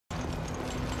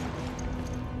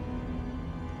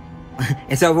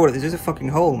It's out of order. There's just a fucking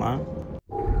hole, man.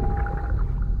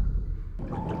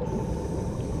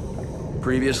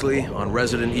 Previously on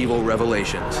Resident Evil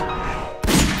Revelations.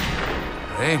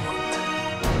 Raymond,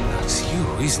 that's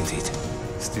you, isn't it?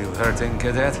 Still hurting,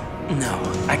 cadet? No,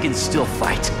 I can still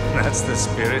fight. That's the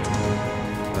spirit.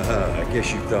 I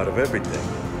guess you've thought of everything.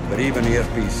 But even the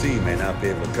FBC may not be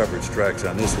able to cover its tracks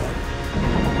on this one.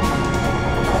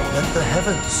 Let the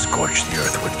heavens scorch the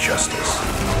earth with justice.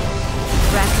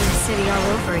 Raccoon City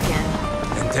all over again.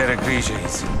 And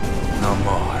Terragriges, no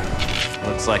more.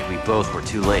 Looks like we both were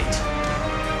too late.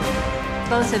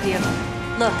 Both of you.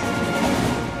 Look.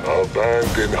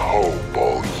 Abandon hope,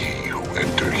 all ye who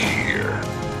enter here.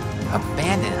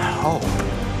 Abandon hope?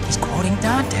 He's quoting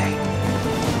Dante.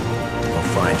 I'll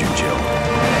find you, Jill.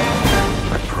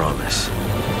 I promise.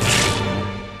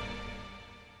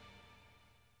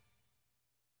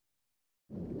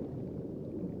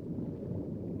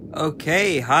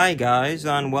 Okay, hi guys,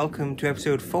 and welcome to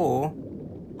episode 4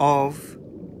 of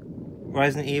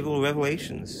Resident Evil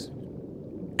Revelations.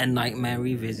 A Nightmare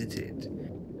Revisited.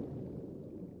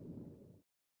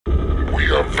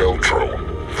 We are Veltro,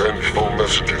 vengeful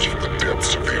messengers from the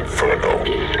depths of the Inferno.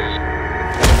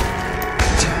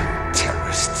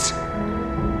 Terrorists.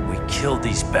 We killed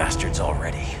these bastards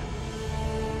already.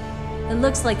 It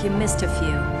looks like you missed a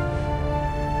few.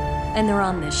 And they're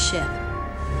on this ship.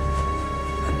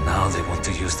 And now they want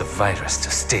to use the virus to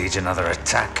stage another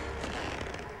attack.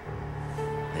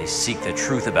 They seek the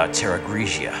truth about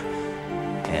Terragrigia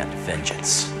and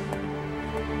vengeance.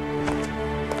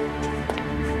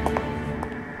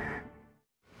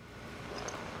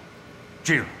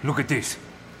 Jill, look at this.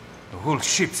 The whole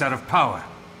ship's out of power.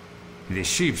 The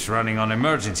ship's running on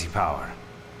emergency power,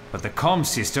 but the comm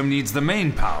system needs the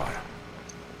main power.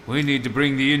 We need to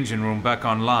bring the engine room back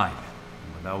online,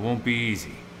 but that won't be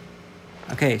easy.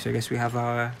 Okay, so I guess we have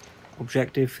our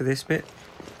objective for this bit.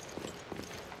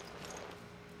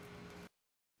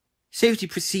 Safety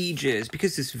procedures.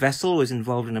 Because this vessel was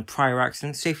involved in a prior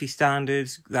accident, safety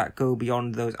standards that go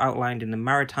beyond those outlined in the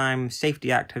Maritime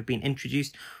Safety Act have been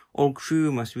introduced. All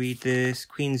crew must read this.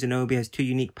 Queen Zenobia has 2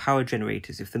 unique power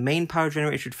generators. If the main power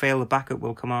generator should fail, the backup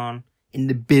will come on. In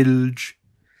the bilge.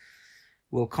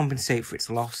 Will compensate for its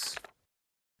loss.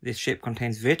 This ship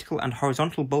contains vertical and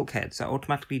horizontal bulkheads that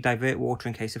automatically divert water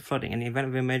in case of flooding. In the event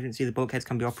of an emergency, the bulkheads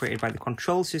can be operated by the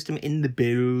control system in the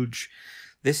bilge.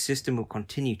 This system will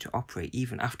continue to operate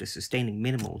even after sustaining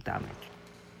minimal damage.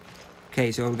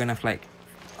 Okay, so we're gonna have to like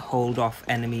hold off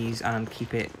enemies and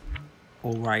keep it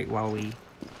alright while we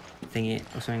thing it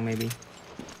or something maybe.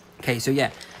 Okay, so yeah,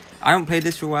 I haven't played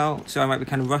this for a while, so I might be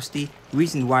kind of rusty. The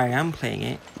reason why I am playing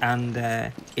it,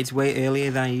 and it's way earlier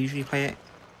than I usually play it.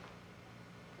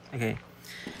 Okay,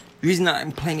 the reason that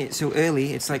I'm playing it so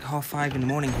early, it's like 5:30 in the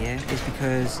morning here, is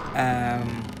because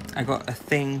I got a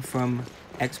thing from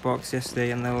Xbox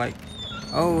yesterday, and they're like,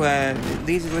 oh,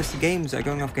 these are the list of games that are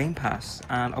going off Game Pass,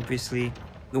 and obviously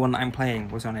the one that I'm playing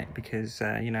was on it, because,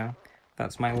 you know,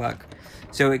 that's my luck.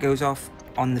 So it goes off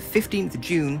on the 15th of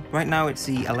June. Right now it's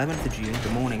the 11th of June, the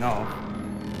morning of.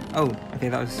 Oh, okay,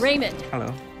 that was... Raymond!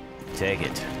 Hello. Take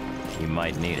it. You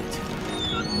might need it.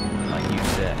 Like you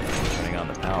said, turning on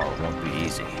the power won't be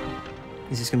easy.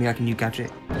 Is this gonna be like a new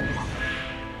gadget?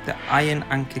 The Iron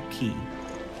Anchor Key.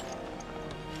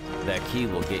 That key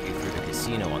will get you through the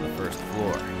casino on the first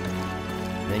floor.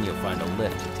 Then you'll find a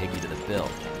lift to take you to the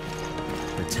bilge.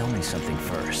 But tell me something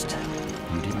first.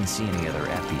 You didn't see any other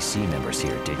FBC members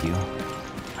here, did you?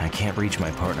 I can't reach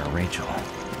my partner, Rachel.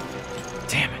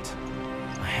 Damn it.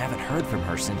 I haven't heard from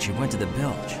her since she went to the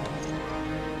bilge.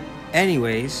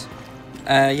 Anyways,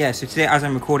 yeah, so today as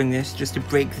I'm recording this, just to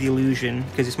break the illusion,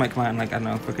 because this might come out in like, I don't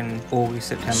know, freaking August,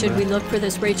 September. Should we look for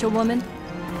this Rachel woman?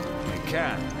 We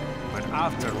can, but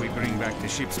after we bring back the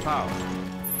ship's power.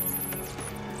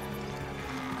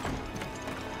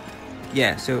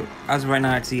 Yeah, so as of right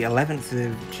now it's the 11th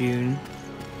of June,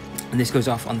 and this goes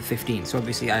off on the 15th, so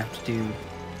obviously I have to do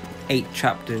 9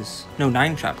 chapters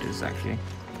actually,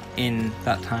 in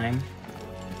that time.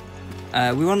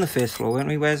 We were on the first floor, weren't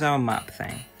we? Where's our map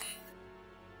thing?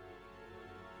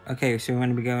 Okay, so we're going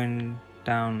to be going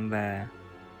down there.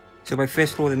 So by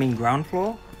first floor they mean ground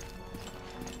floor?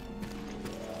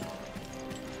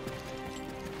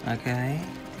 Okay.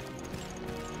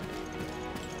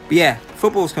 But yeah,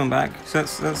 football's coming back, so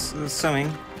that's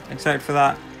something. Excited for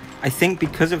that. I think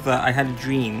because of that I had a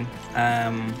dream,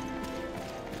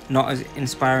 not as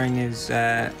inspiring as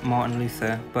Martin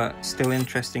Luther, but still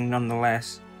interesting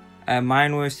nonetheless.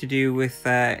 Mine was to do with,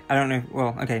 I don't know,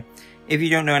 well, okay. If you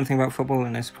don't know anything about football,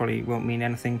 then this probably won't mean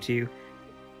anything to you.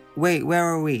 Wait, where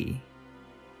are we?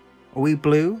 Are we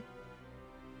blue?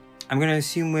 I'm going to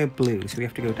assume we're blue, so we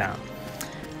have to go down.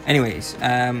 Anyways,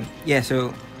 yeah,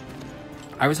 so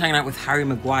I was hanging out with Harry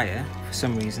Maguire for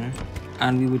some reason,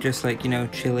 and we were just like, you know,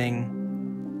 chilling,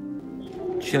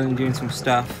 doing some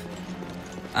stuff,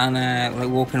 and like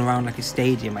walking around like a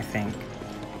stadium, I think.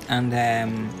 And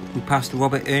we passed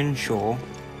Robert Earnshaw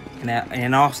in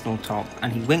an Arsenal top,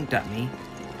 and he winked at me.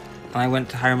 And I went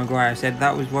to Harry Maguire, I said,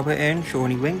 that was Robert Earnshaw,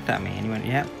 and he winked at me, and he went,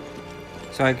 yep.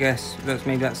 So I guess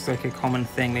that's like a common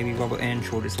thing. Maybe Robert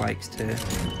Earnshaw just likes to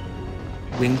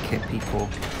wink at people.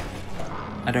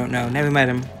 I don't know, never met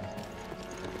him.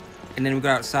 And then we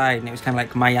got outside, and it was kind of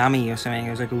like Miami or something. It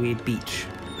was like a weird beach,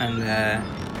 and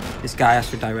this guy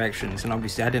asked for directions, and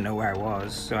obviously I didn't know where I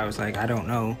was, so I was like, I don't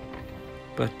know.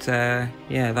 But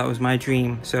yeah, that was my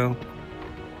dream. So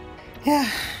yeah,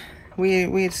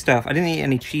 weird stuff. I didn't eat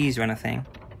any cheese or anything,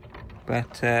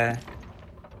 but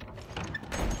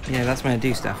yeah, that's when I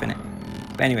do stuff, innit?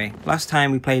 But anyway, last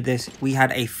time we played this, we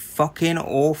had a fucking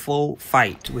awful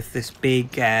fight with this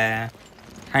big kinda,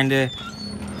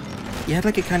 he had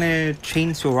like a kind of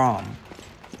chainsaw arm,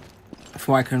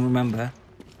 from what I can remember.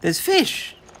 There's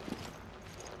fish!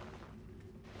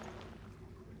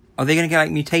 Are they gonna get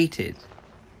like mutated?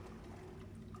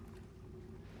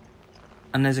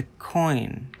 And there's a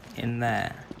coin in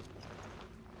there.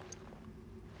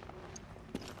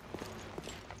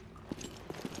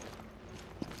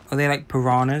 Are they like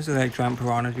piranhas? Are they like giant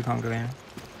piranhas? We can't go in.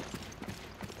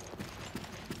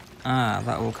 Ah,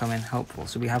 that will come in helpful.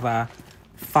 So we have our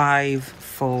 5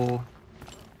 full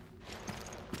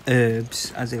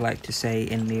herbs, as they like to say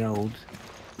in the old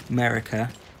America.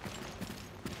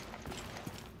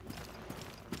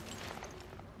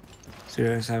 So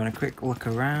just having a quick look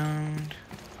around.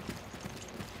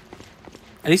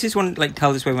 At least this one like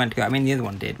tells us where we went to go. I mean the other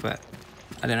one did, but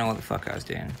I don't know what the fuck I was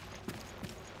doing.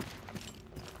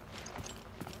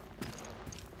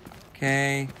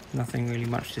 Okay, nothing really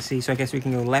much to see. So I guess we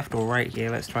can go left or right here.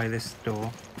 Let's try this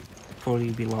door. Probably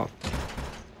be locked.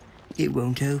 It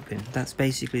won't open. That's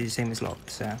basically the same as locked,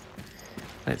 so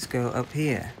let's go up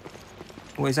here.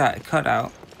 What is that? A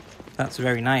cutout? That's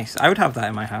very nice. I would have that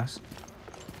in my house.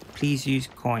 Please use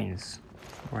coins.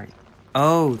 Right.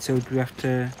 Oh, so do we have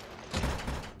to...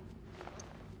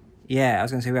 Yeah, I was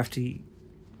gonna say we have to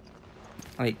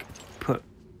like put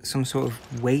some sort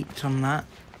of weight on that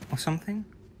or something.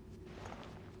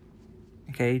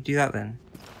 Okay, do that then.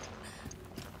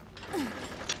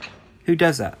 Who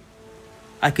does that?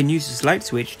 I can use this light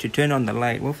switch to turn on the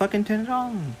light. Well, fucking turn it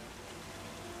on.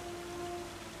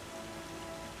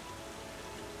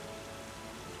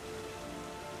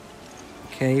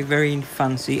 Okay, very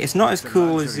fancy. It's not as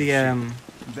cool as the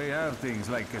They have things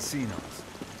like casinos.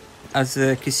 as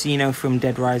the casino from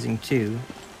Dead Rising 2.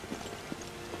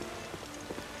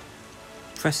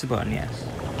 Press the button, yes.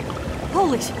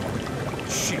 Holy shit.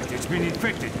 Shit, it's been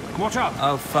infected. Watch out.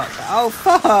 Oh fuck. Oh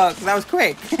fuck! That was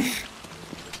quick.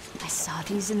 I saw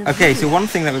these in the Okay, video. so one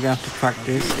thing that we're gonna have to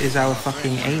practice is our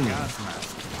fucking aiming.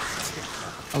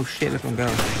 Oh shit, look at him go.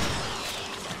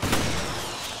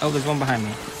 Oh, there's one behind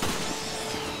me.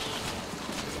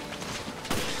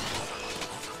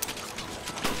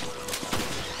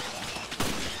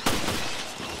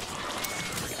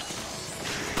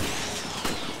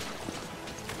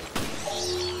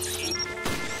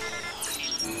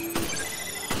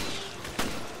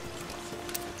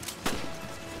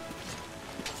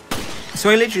 So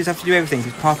I literally just have to do everything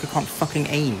because Parker can't fucking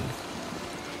aim.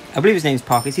 I believe his name's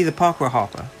Parker. It's either Parker or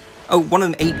Harper. Oh, one of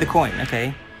them ate the coin.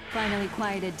 Okay. Finally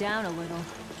quieted down a little.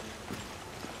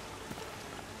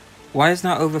 Why is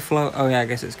not overflow? Oh yeah, I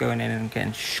guess it's going in and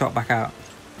getting shot back out.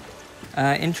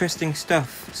 Interesting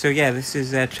stuff. So yeah, this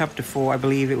is chapter 4. I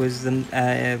believe it was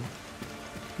the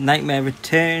Nightmare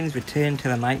Returns. Return to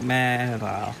the Nightmare.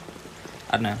 I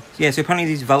don't know. Yeah, so apparently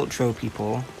these Veltro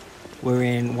people were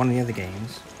in one of the other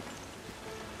games.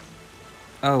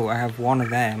 Oh, I have one of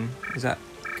them. Is that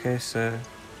cursor?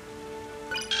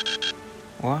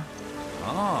 What?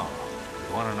 Oh,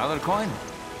 you want another coin?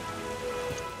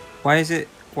 Why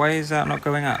is that not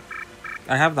going up?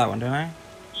 I have that one, don't I?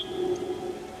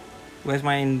 Where's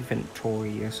my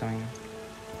inventory or something?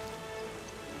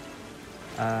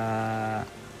 Okay,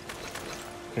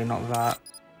 not that.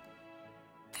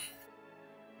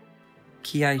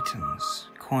 Key items.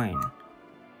 Coin.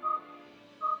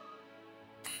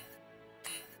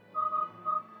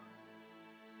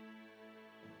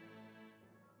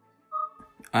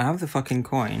 I have the fucking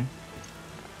coin.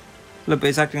 Look, but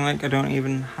it's acting like I don't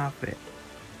even have it.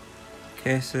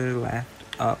 Cursor left,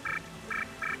 up.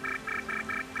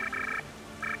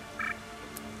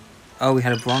 Oh, we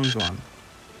had a bronze one.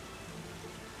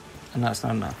 And that's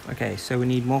not enough. Okay, so we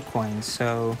need more coins.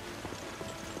 So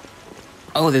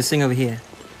Oh, there's a thing over here.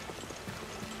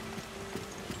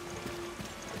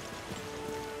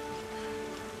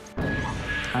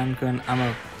 Handgun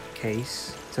ammo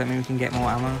case. Does that mean we can get more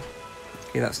ammo?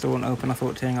 Okay, that still won't open. I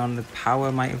thought turning on the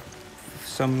power might have, for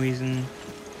some reason.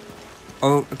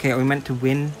 Oh, okay, are we meant to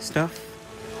win stuff?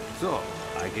 So,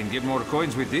 I can get more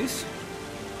coins with this?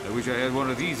 I wish I had one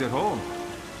of these at home.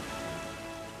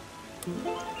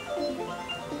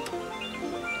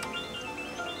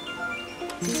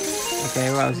 Okay,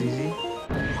 well, that was easy.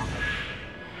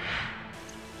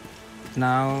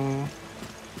 Now...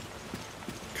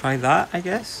 try that, I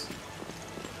guess?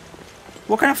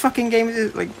 What kind of fucking game is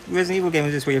this? Like, Resident Evil game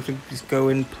is this where you have to just go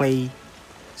and play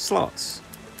slots?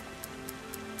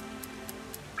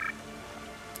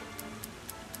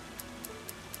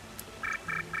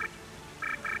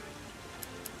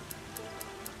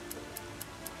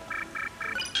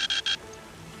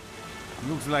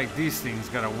 Looks like this thing's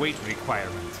got a weight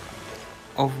requirement.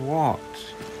 Of what?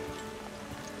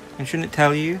 And shouldn't it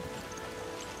tell you?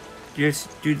 Does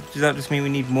that just mean we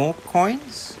need more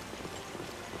coins?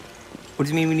 What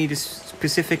does it mean we need a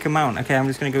specific amount? Okay, I'm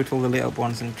just going to go to all the lit up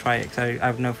ones and try it, because I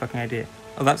have no fucking idea.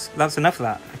 Oh, that's enough of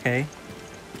that. Okay.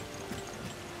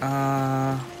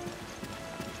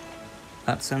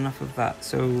 That's enough of that.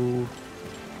 So...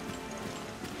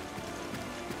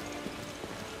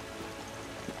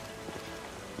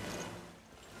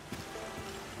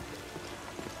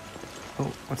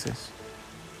 oh, what's this?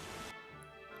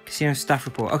 Casino staff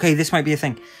report. Okay, this might be a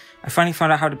thing. I finally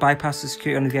found out how to bypass the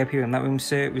security on the VIP room. That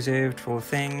room's reserved for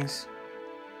things.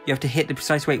 You have to hit the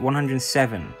precise weight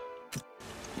 107.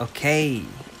 Okay.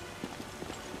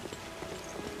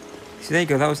 So there you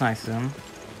go. That was nice of them.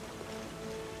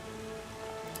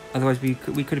 Otherwise, we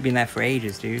could have been there for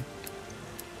ages, dude.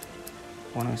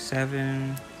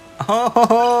 107.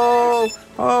 Oh,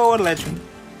 what a legend.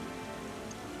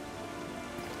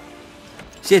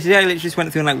 So yeah, today I literally just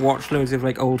went through and like watched loads of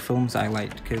like old films that I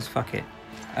liked, because fuck it.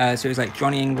 So it was like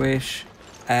Johnny English,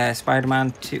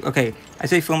 Spider-Man 2. Okay, I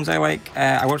say films I like.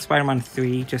 I watched Spider-Man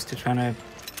 3 just to try to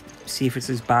see if it's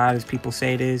as bad as people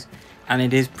say it is. And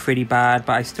it is pretty bad,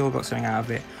 but I still got something out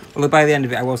of it. Although by the end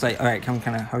of it, I was like, alright, can we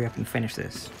kind of hurry up and finish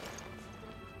this?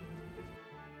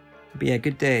 But yeah,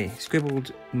 good day.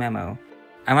 Scribbled memo.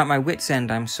 I'm at my wit's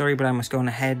end. I'm sorry, but I must go on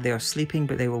ahead. They are sleeping,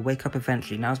 but they will wake up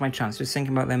eventually. Now's my chance. Just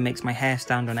thinking about them makes my hair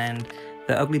stand on end.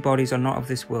 Their ugly bodies are not of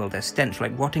this world. Their stench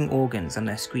like rotting organs, and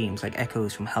their screams like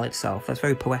echoes from hell itself. That's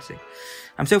very poetic.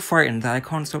 I'm so frightened that I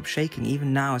can't stop shaking,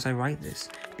 even now as I write this.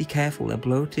 Be careful. They're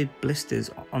bloated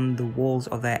blisters on the walls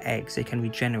of their eggs. They can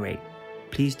regenerate.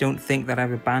 Please don't think that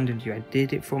I've abandoned you. I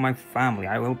did it for my family.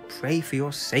 I will pray for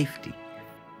your safety.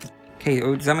 Okay,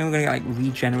 does that mean we're gonna get like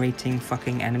regenerating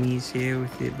fucking enemies here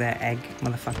with their egg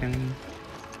motherfucking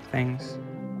things?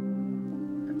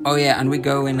 Oh yeah, and we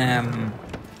go in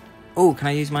oh, can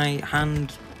I use my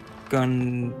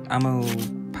handgun ammo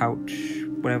pouch?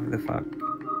 Whatever the fuck.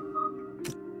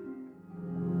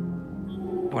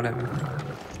 Whatever.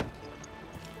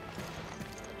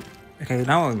 Okay,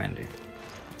 now what are we meant to do?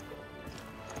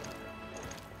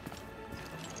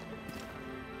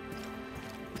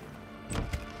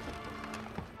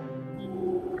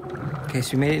 Okay,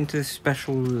 so we made it into the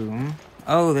special room.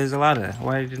 Oh, there's a ladder.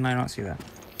 Why didn't I not see that?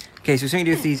 Okay, so something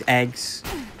to do with these eggs.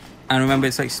 And remember,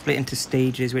 it's like split into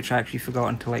stages, which I actually forgot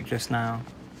until like just now.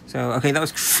 So, okay, that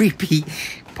was creepy.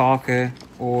 Parker,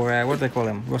 or what do they call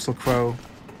him? Russell Crowe.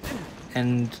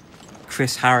 And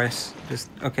Chris Harris. Just,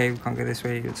 okay, we can't go this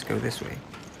way. Let's go this way.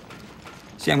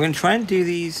 So yeah, I'm going to try and do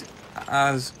these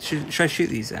as... Should I shoot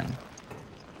these then?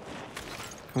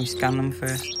 Can we scan them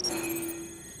first?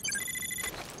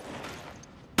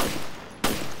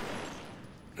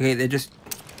 Okay, they're just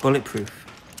bulletproof.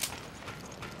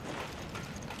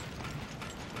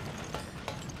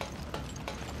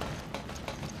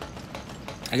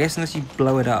 I guess unless you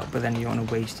blow it up, but then you don't want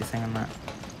to waste your thing on that.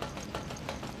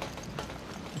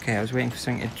 Okay, I was waiting for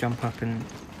something to jump up and...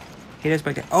 Here it is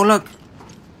back there. Oh, look!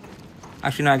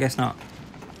 Actually, no, I guess not.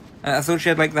 I thought she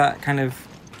had like that kind of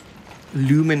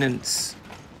luminance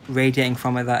radiating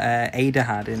from her that Ada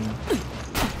had in...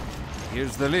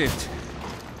 Here's the lift.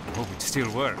 I hope it still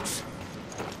works.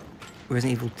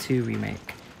 Resident Evil 2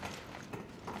 remake.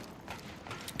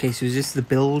 Okay, so is this the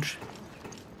bilge?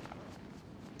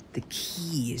 The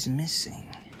key is missing.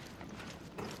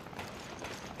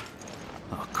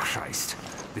 Oh, Christ.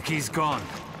 The key's gone.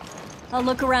 I'll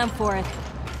look around for it.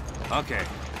 Okay.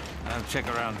 I'll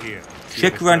check around here.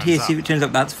 Check around here, see if it turns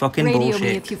up. That's fucking Radio bullshit.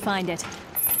 me if you find it.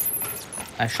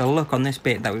 I shall look on this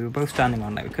bit that we were both standing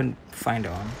on that we couldn't find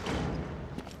it on.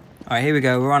 Alright, here we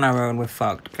go. We're on our own. We're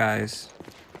fucked, guys.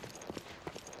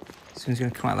 Someone's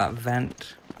gonna come out that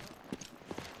vent.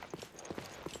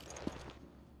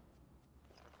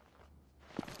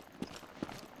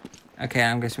 Okay,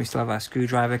 I'm guessing we still have our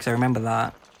screwdriver, because I remember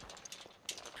that.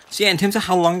 So yeah, in terms of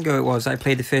how long ago it was I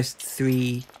played the first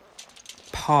 3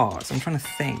 parts, I'm trying to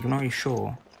think, I'm not really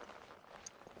sure.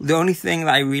 The only thing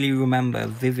that I really remember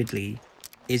vividly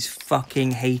is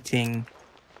fucking hating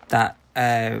that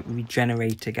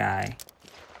regenerator guy.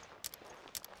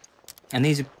 And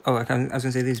these are, oh, I was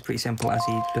gonna say these are pretty simple as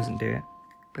he doesn't do it.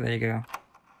 But there you go.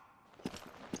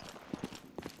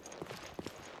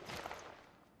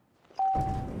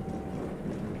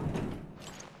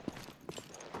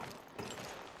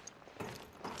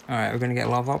 Alright, we're gonna get a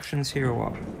lot of options here or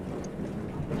what?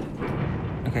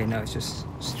 Okay, no, it's just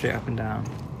straight up and down.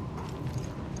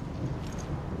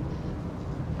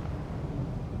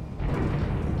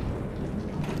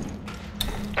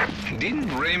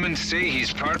 Didn't Raymond say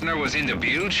his partner was in the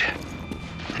bilge?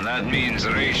 That means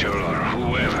Rachel or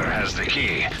whoever has the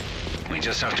key. We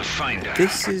just have to find her.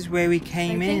 This is where we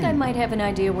came in. I think I might have an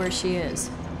idea where she is.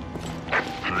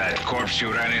 That corpse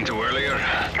you ran into earlier?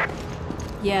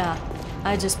 Yeah,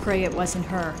 I just pray it wasn't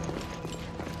her.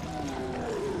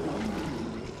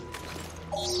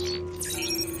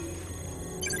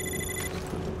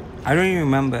 I don't even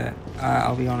remember,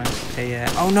 I'll be honest.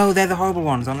 Oh no, they're the horrible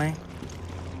ones, aren't they?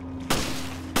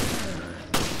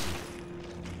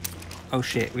 Oh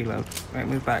shit, reload. Right,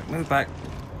 move back, move back. Do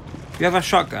we have a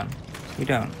shotgun? We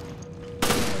don't.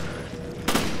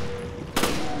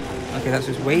 Okay, that's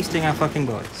just wasting our fucking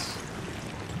bullets.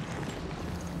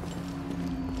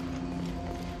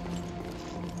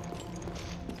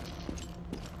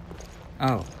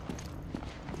 Oh.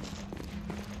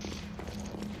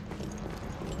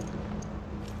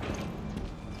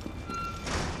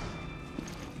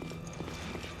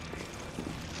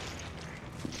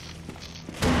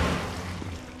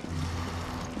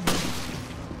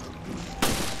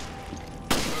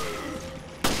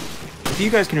 If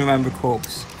you guys can remember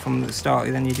Corpse from the start,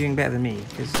 then you're doing better than me,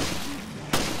 because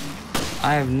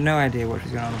I have no idea what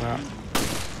she's going on about.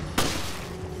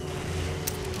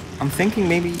 I'm thinking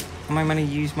maybe I might want to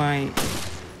use my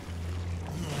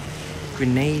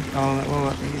grenade. Oh,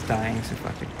 well, he's dying, so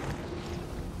fuck it.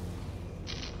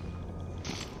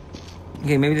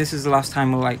 Okay, maybe this is the last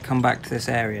time we'll like come back to this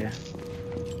area.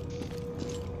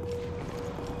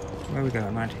 Where are we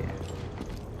going? Right here.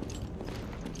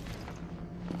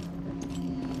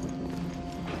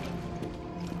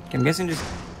 Okay, I'm guessing just...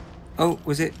 Oh,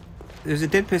 was it... There was a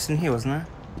dead person here, wasn't there?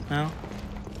 No?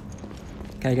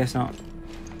 Okay, I guess not.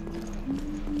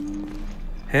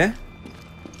 Here?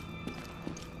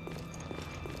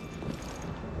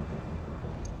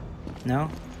 No?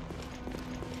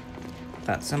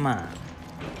 That's a man.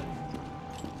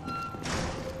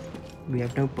 We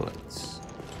have no bullets.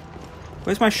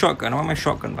 Where's my shotgun? I want my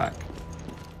shotgun back.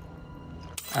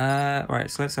 Right,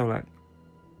 so let's have a look.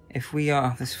 If we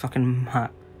are... This fucking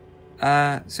map.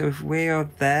 So if we are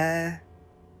there...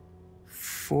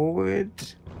 Forward?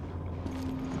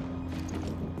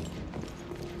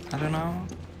 I don't know.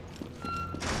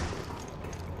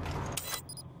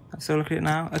 So look at it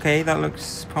now. Okay, that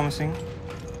looks promising.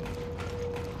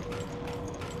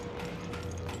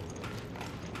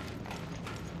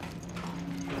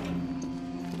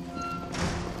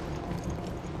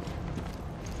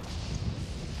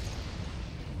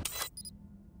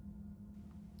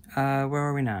 Where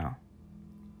are we now?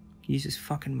 Use this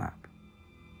fucking map.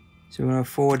 So we're gonna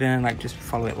forward and like just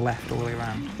follow it left all the way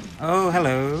around. Oh,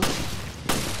 hello.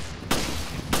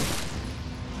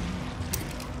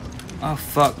 Oh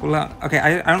fuck. Well, okay,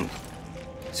 I don't.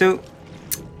 So,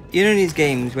 you know these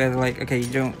games where they're like, okay,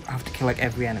 you don't have to kill like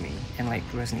every enemy in like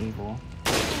Resident Evil,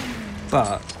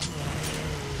 but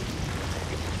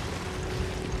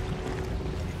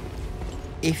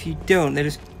if you don't, they're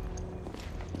just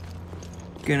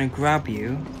gonna grab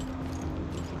you.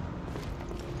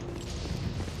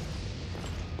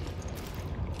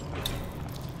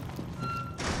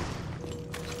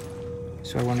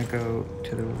 So I want to go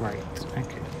to the right.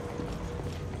 Okay.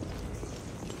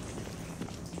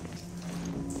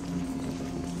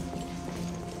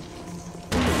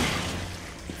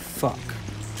 Fuck.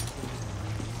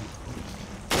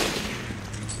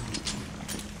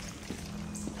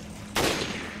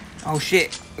 Oh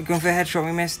shit, we're going for a headshot,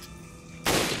 we missed.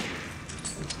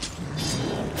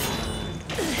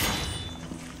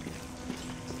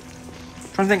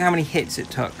 Trying to think how many hits it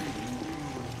took.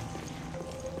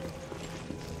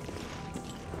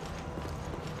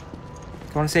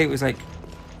 I want to say it was like,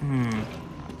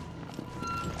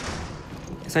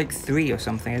 it's like 3 or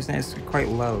something, isn't it? It's quite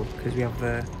low because we have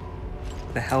the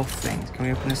health things. Can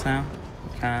we open this now?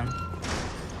 We can.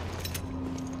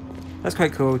 That's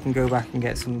quite cool. We can go back and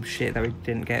get some shit that we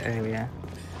didn't get earlier.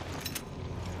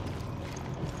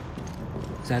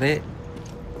 Is that it?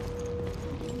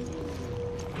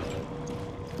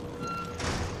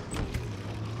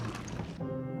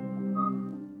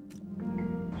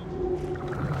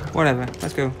 Whatever,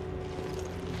 let's go.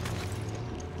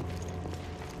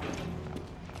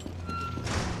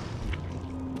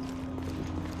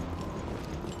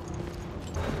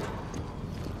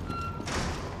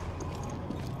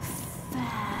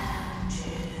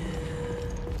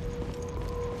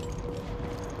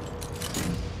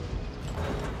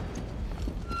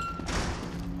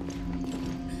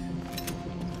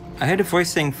 I heard a voice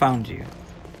saying found you.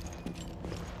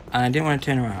 And I didn't want to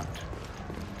turn around.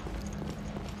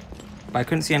 But I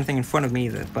couldn't see anything in front of me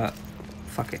either, but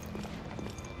fuck it.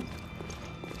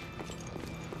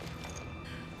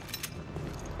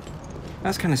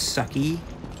 That's kind of sucky.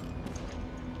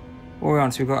 What are we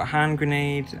on? So we've got a hand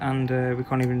grenade and we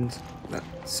can't even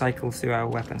cycle through our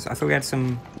weapons. I thought we had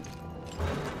some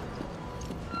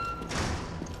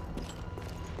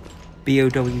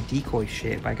BOW decoy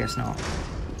shit, but I guess not.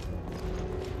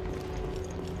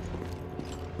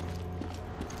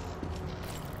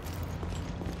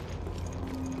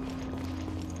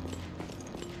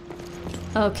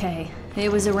 Okay,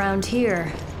 it was around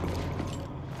here.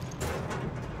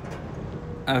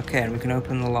 Okay, and we can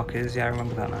open the lockers. Yeah, I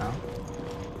remember that now.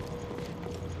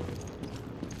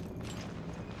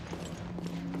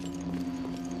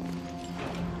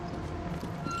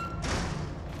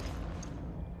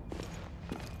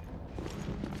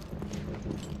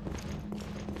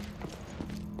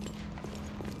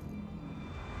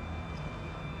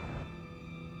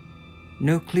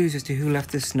 No clues as to who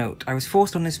left this note. I was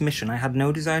forced on this mission. I had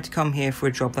no desire to come here for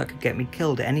a job that could get me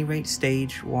killed. At any rate,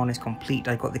 stage 1 is complete.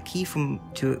 I got the key for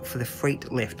the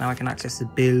freight lift. Now I can access the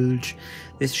bilge.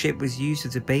 This ship was used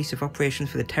as a base of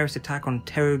operations for the terrorist attack on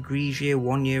Terra Grigia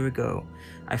 1 year ago.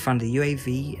 I found the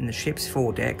UAV in the ship's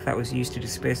foredeck that was used to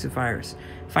disperse the virus.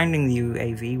 Finding the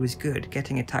UAV was good.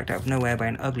 Getting attacked out of nowhere by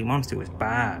an ugly monster was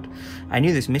bad. I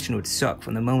knew this mission would suck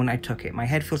from the moment I took it. My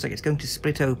head feels like it's going to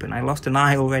split open. I lost an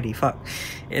eye already. Fuck.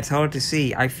 It's hard to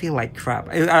see. I feel like crap.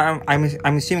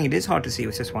 I'm assuming it is hard to see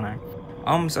with just one eye.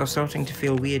 Arms are starting to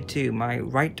feel weird too. My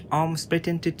right arm split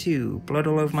into two. Blood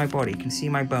all over my body. Can see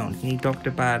my bones. Need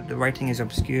Dr. Bad. The writing is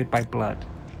obscured by blood.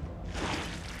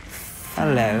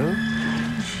 Hello.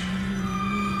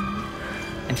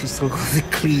 And she's still got the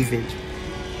cleavage.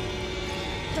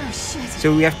 Oh shit.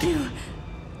 So we have to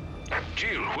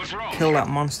Jill, what's wrong? kill that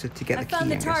monster to get the key. I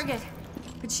found the target,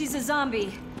 but she's a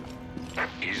zombie.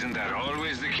 Isn't that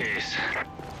always the case?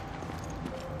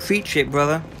 Preach it,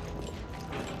 brother.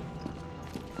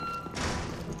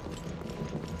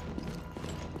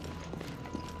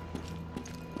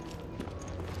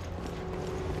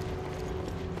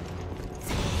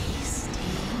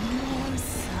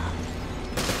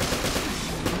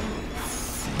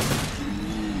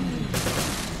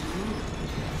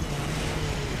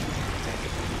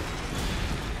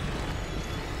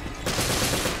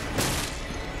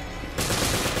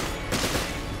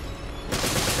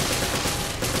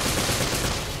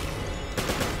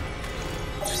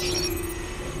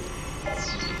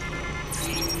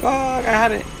 Fuck, I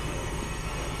had it.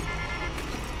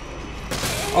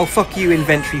 Oh, fuck you,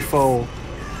 inventory full.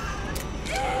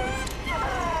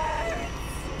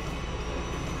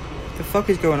 What the fuck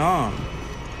is going on?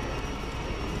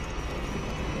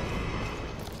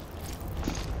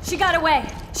 She got away.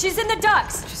 She's in the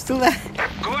ducts. She's still there.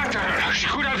 Go after her. She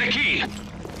could have the key.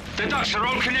 The ducts are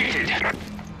all connected.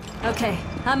 Okay,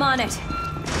 I'm on it.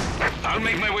 I'll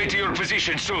make my way to your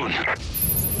position soon.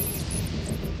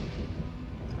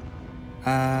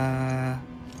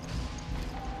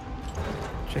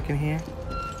 Check in here.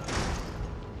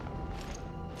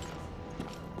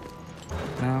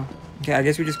 No. Okay, I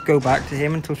guess we just go back to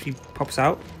him until she pops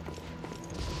out.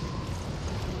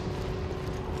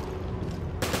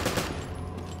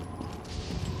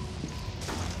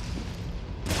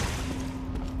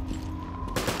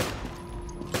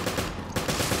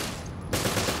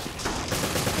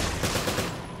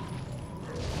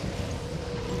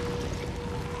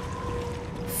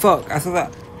 Fuck, I thought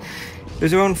that...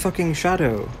 There's her own fucking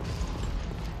shadow.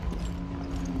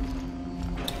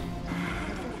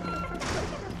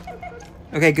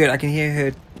 Okay, good. I can hear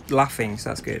her laughing, so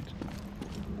that's good.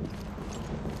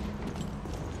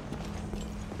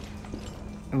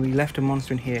 And we left a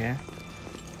monster in here.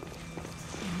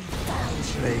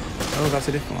 Oh, that's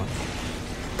a different one.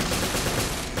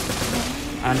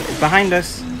 And it's behind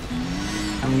us.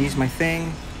 I'm gonna use my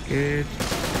thing. Good.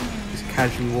 Just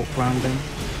casually walk around them.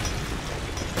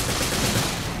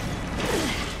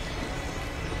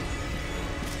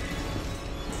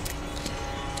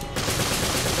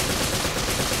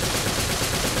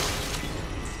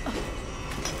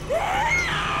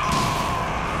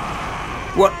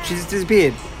 What? She just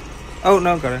disappeared. Oh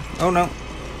no, got her. Oh no.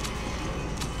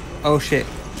 Oh shit.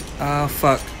 Oh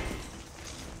fuck.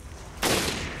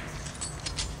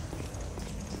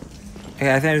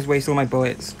 Okay, I think I just wasted all my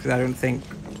bullets because I don't think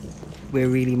we're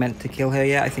really meant to kill her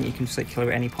yet. I think you can just like kill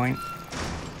her at any point.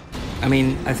 I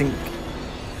mean, I think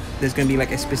there's gonna be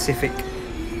like a specific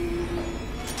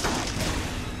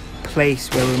place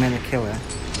where we're meant to kill her.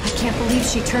 I can't believe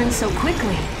she turned so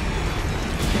quickly.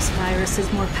 This virus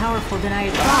is more powerful than I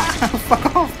had thought.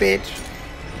 Fuck off, bitch.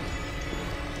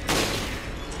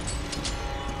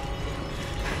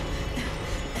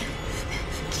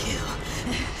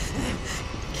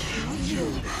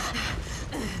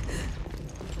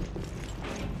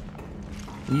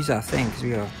 Use that thing because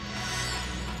we are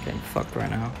getting fucked right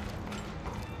now.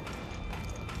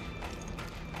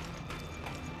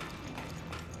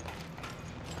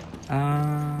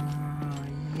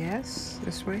 Yes,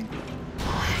 this way.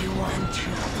 I want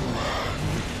your blood.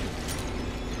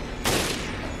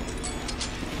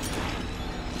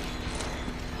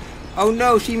 Oh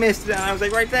no, she missed it. And I was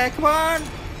like, right there, come on!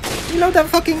 Reload that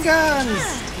fucking gun!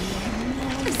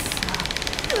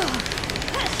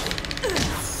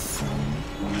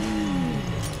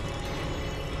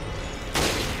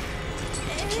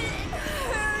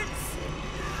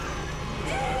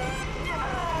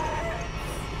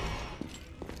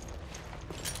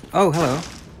 Oh, hello.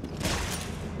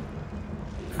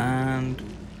 And...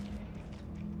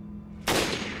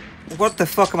 what the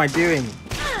fuck am I doing?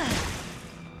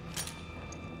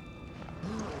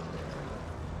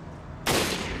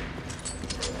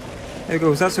 There we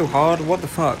go, is that so hard? What the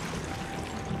fuck?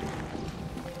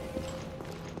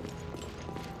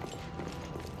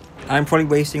 I'm probably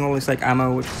wasting all this like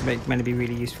ammo, which is meant to be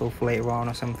really useful for later on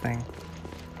or something.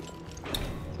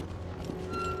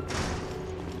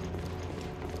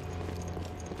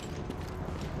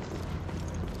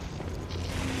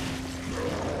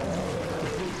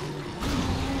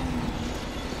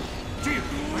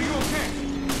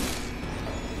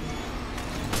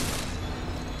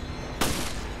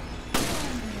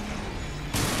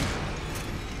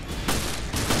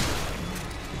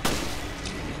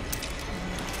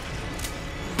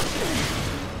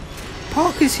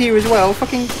 Parker's here as well.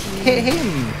 Fucking hit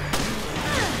him.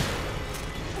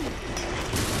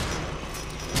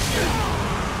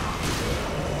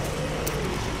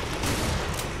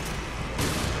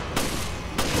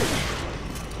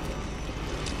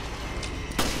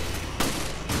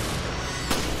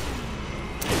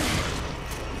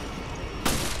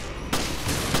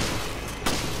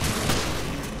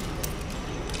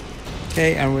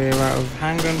 Okay, and we're out of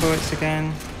handgun bullets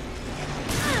again.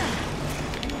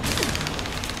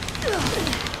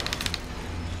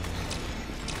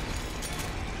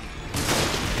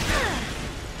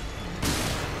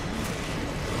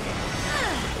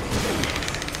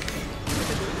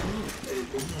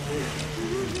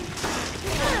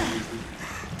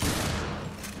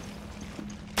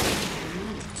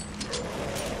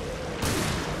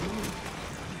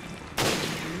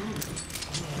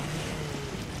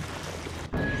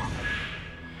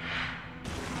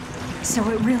 So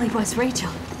it really was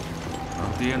Rachel.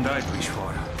 Not the end I'd wish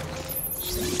for.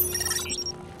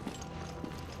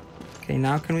 Okay,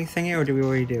 now can we thing it, or did we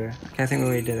already do it? Okay, I think we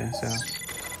already did it, so...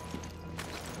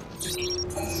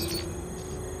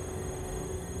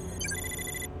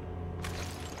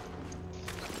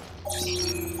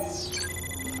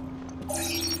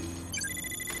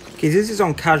 Okay, this is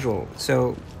on casual,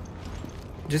 so...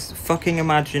 just fucking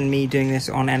imagine me doing this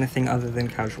on anything other than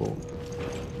casual.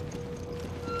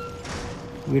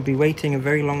 We'd be waiting a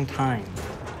very long time,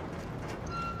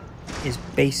 is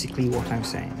basically what I'm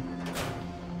saying.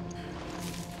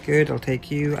 Good, I'll take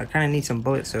you. I kind of need some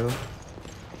bullets though,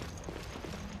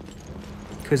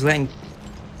 because letting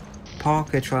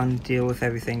Parker try and deal with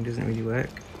everything doesn't really work.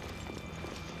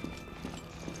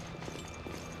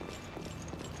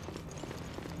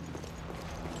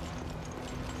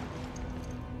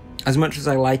 As much as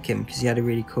I like him, because he had a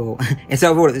really cool... it's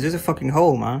out of order, there's just a fucking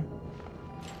hole, man.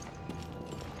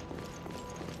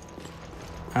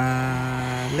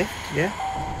 Lift, yeah.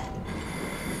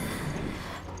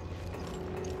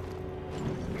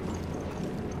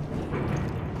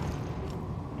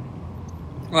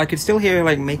 Well, I could still hear,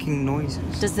 like, making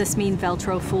noises. Does this mean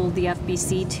Veltro fooled the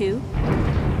FBC too?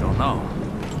 Don't know.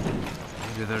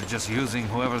 Maybe they're just using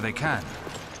whoever they can.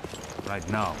 Right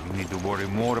now, we need to worry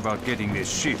more about getting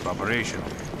this ship operational.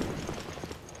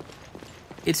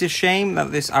 It's a shame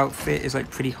that this outfit is, like,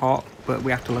 pretty hot, but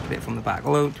we have to look at it from the back.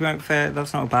 Although, to be fair,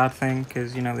 that's not a bad thing,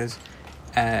 because, you know, there's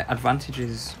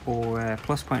advantages or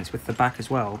plus points with the back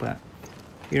as well, but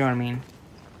you know what I mean.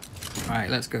 Alright,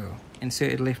 let's go.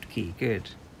 Inserted lift key, good.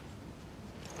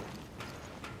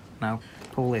 Now,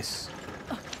 pull this.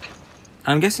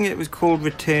 I'm guessing it was called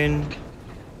Return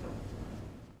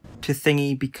to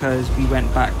Thingy because we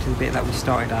went back to the bit that we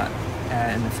started at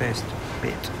in the first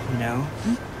bit, you know?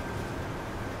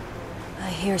 I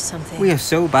hear something. We are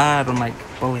so bad on, like,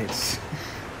 bullets.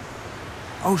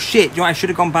 Oh shit, you know what? I should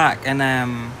have gone back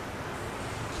and,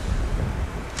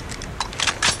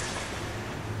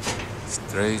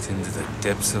 Straight into the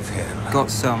depths of hell.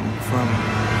 got some from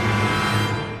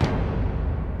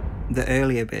the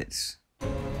earlier bits. I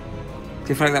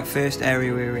feel like that first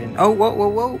area we were in. Oh,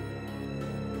 whoa.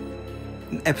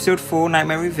 Episode 4,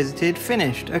 Nightmare Revisited,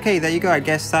 finished. Okay, there you go. I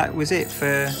guess that was it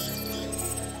for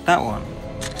that one.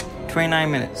 29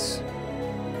 minutes.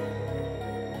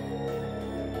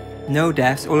 No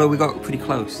deaths, although we got pretty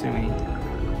close, didn't we?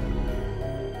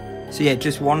 So yeah,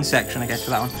 just one section, I guess, for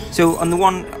that one. So on the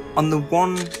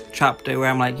one chapter where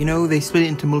I'm like, you know, they split it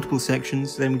into multiple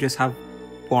sections, then we just have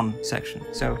one section.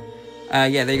 So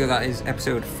yeah, there you go. That is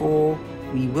episode 4.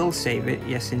 We will save it,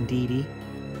 yes indeedy.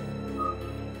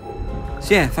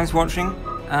 So yeah, thanks for watching,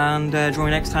 and join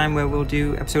me next time where we'll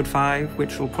do episode 5,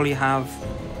 which will probably have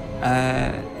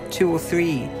 2 or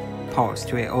 3 parts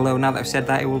to it, although now that I've said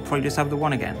that, it will probably just have the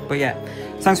one again. But yeah,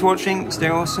 thanks for watching, stay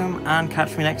awesome, and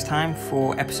catch me next time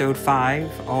for episode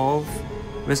 5 of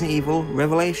Resident Evil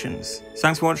Revelations.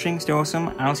 Thanks for watching, stay awesome,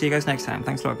 and I'll see you guys next time.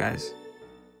 Thanks a lot, guys.